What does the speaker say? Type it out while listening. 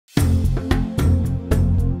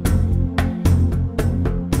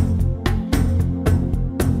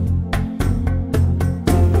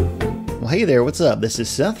Hey there, what's up? This is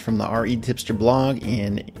Seth from the RE Tipster blog,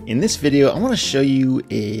 and in this video I want to show you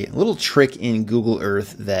a little trick in Google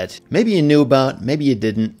Earth that maybe you knew about, maybe you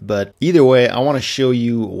didn't, but either way I want to show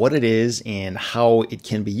you what it is and how it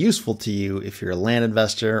can be useful to you if you're a land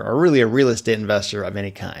investor or really a real estate investor of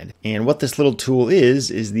any kind. And what this little tool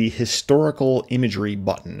is the historical imagery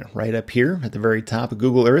button right up here at the very top of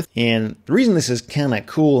Google Earth. And the reason this is kind of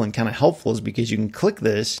cool and kind of helpful is because you can click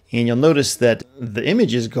this and you'll notice that the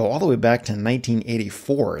images go all the way back to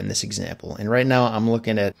 1984 in this example. And right now I'm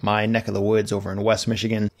looking at my neck of the woods over in West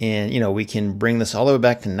Michigan, and we can bring this all the way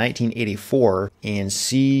back to 1984 and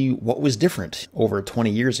see what was different over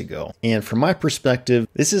 20 years ago. And from my perspective,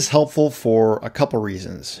 this is helpful for a couple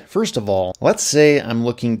reasons. First of all, let's say I'm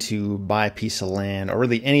looking to buy a piece of land or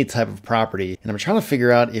really any type of property, and I'm trying to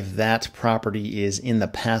figure out if that property is in the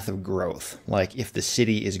path of growth, like if the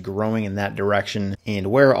city is growing in that direction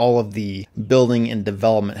and where all of the building and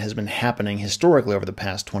development has been happening historically over the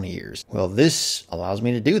past 20 years. Well, this allows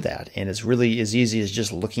me to do that, and it's really as easy as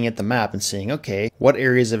just looking at the map and saying, okay, what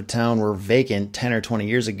areas of town were vacant 10 or 20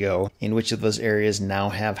 years ago, and which of those areas now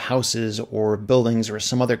have houses or buildings or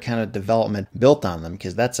some other kind of development built on them,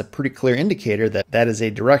 because that's a pretty clear indicator that that is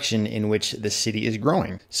a direction in which the city is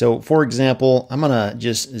growing. So for example, I'm gonna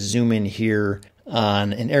just zoom in here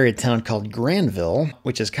on an area of town called Granville,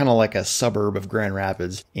 which is kind of like a suburb of Grand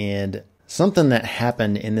Rapids. And something that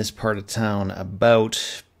happened in this part of town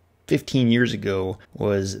about 15 years ago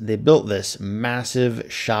was they built this massive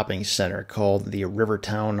shopping center called the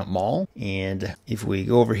Rivertown Mall. And if we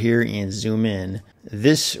go over here and zoom in,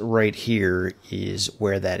 this right here is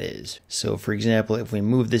where that is. So for example, if we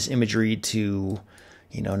move this imagery to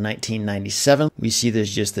 1997, we see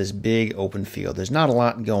there's just this big open field. There's not a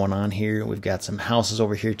lot going on here. We've got some houses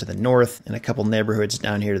over here to the north and a couple neighborhoods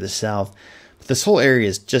down here to the south. But this whole area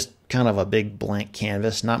is just kind of a big blank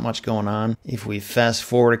canvas, not much going on. If we fast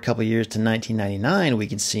forward a couple years to 1999, we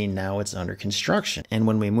can see now it's under construction. And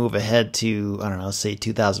when we move ahead to, I don't know, say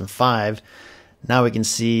 2005, now we can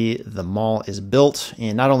see the mall is built,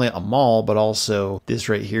 and not only a mall, but also this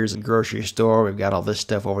right here is a grocery store. We've got all this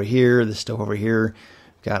stuff over here, this stuff over here.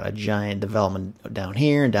 We've got a giant development down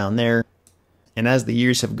here and down there. And as the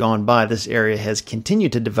years have gone by, this area has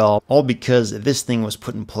continued to develop, all because this thing was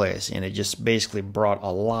put in place, and it just basically brought a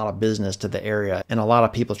lot of business to the area and a lot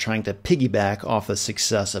of people trying to piggyback off the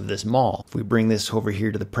success of this mall. If we bring this over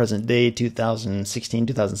here to the present day, 2016,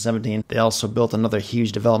 2017, they also built another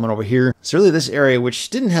huge development over here. So really this area, which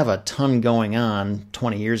didn't have a ton going on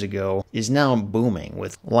 20 years ago, is now booming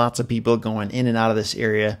with lots of people going in and out of this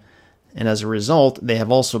area. And as a result, they have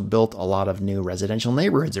also built a lot of new residential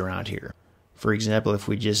neighborhoods around here. For example, if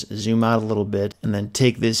we just zoom out a little bit and then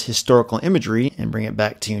take this historical imagery and bring it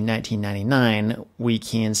back to 1999, we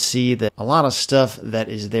can see that a lot of stuff that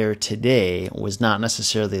is there today was not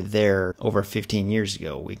necessarily there over 15 years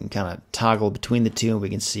ago. We can kind of toggle between the two, and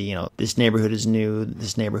we can see, this neighborhood is new,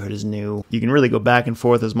 this neighborhood is new. You can really go back and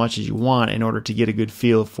forth as much as you want in order to get a good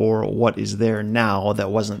feel for what is there now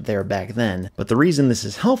that wasn't there back then. But the reason this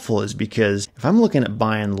is helpful is because if I'm looking at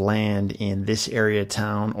buying land in this area of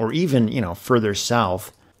town, or even, further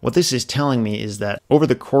south, what this is telling me is that over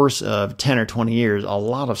the course of 10 or 20 years, a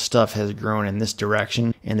lot of stuff has grown in this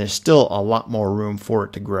direction, and there's still a lot more room for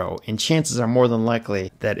it to grow. And chances are more than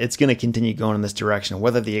likely that it's going to continue going in this direction.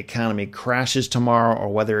 Whether the economy crashes tomorrow or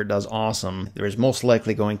whether it does awesome, there's most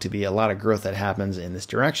likely going to be a lot of growth that happens in this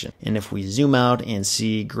direction. And if we zoom out and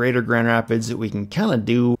see greater Grand Rapids, we can kind of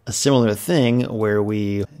do a similar thing where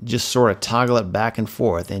we just sort of toggle it back and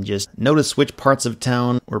forth and just notice which parts of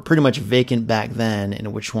town were pretty much vacant back then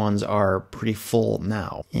and which ones are pretty full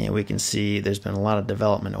now. And we can see there's been a lot of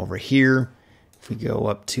development over here. If we go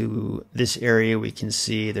up to this area, we can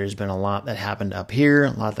see there's been a lot that happened up here, a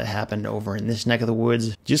lot that happened over in this neck of the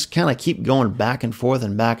woods. Just kind of keep going back and forth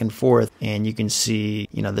and back and forth. And you can see,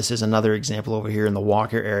 this is another example over here in the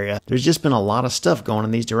Walker area. There's just been a lot of stuff going in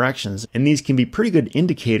these directions. And these can be pretty good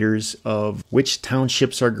indicators of which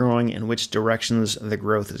townships are growing and which directions the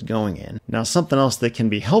growth is going in. Now, something else that can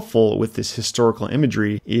be helpful with this historical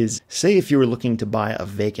imagery is, say if you were looking to buy a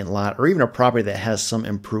vacant lot or even a property that has some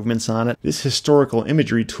improvements on it, this historical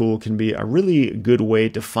imagery tool can be a really good way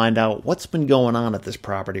to find out what's been going on at this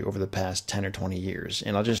property over the past 10 or 20 years.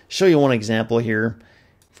 And I'll just show you one example here.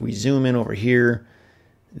 If we zoom in over here,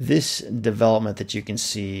 this development that you can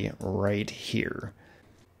see right here.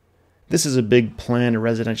 This is a big planned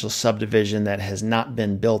residential subdivision that has not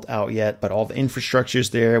been built out yet, but all the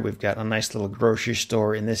infrastructure's there. We've got a nice little grocery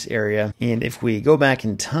store in this area. And if we go back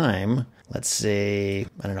in time, let's say,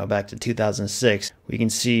 back to 2006, we can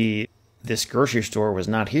see this grocery store was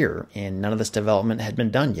not here, and none of this development had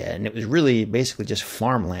been done yet, and it was really basically just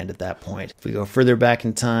farmland at that point. If we go further back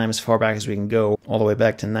in time, as far back as we can go, all the way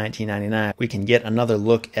back to 1999, we can get another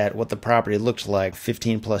look at what the property looked like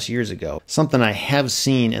 15 plus years ago. Something I have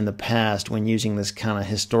seen in the past when using this kind of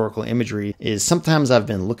historical imagery is sometimes I've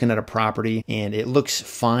been looking at a property and it looks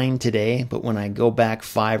fine today, but when I go back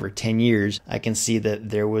 5 or 10 years, I can see that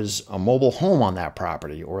there was a mobile home on that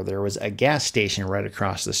property, or there was a gas station right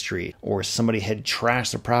across the street, or somebody had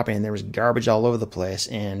trashed the property and there was garbage all over the place,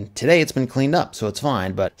 and today it's been cleaned up, so it's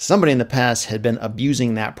fine, but somebody in the past had been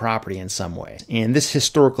abusing that property in some way. And this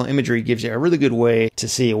historical imagery gives you a really good way to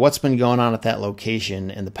see what's been going on at that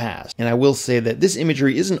location in the past. And I will say that this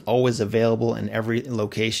imagery isn't always available in every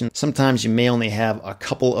location. Sometimes you may only have a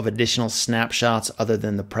couple of additional snapshots other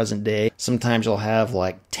than the present day. Sometimes you'll have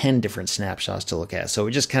like 10 different snapshots to look at. So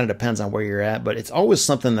it just kind of depends on where you're at, but it's always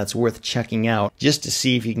something that's worth checking out just to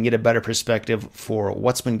see if you can get a better perspective for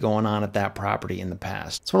what's been going on at that property in the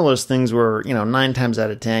past. It's one of those things where, 9 times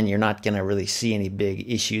out of 10, you're not going to really see any big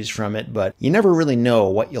issues from it, but you never really know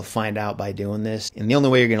what you'll find out by doing this. And the only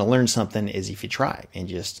way you're going to learn something is if you try and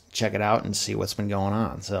just check it out and see what's been going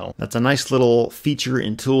on. So that's a nice little feature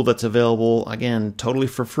and tool that's available, again, totally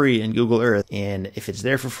for free in Google Earth. And if it's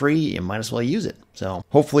there for free, you might as well use it. So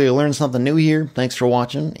hopefully you'll learn something new here. Thanks for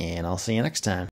watching, and I'll see you next time.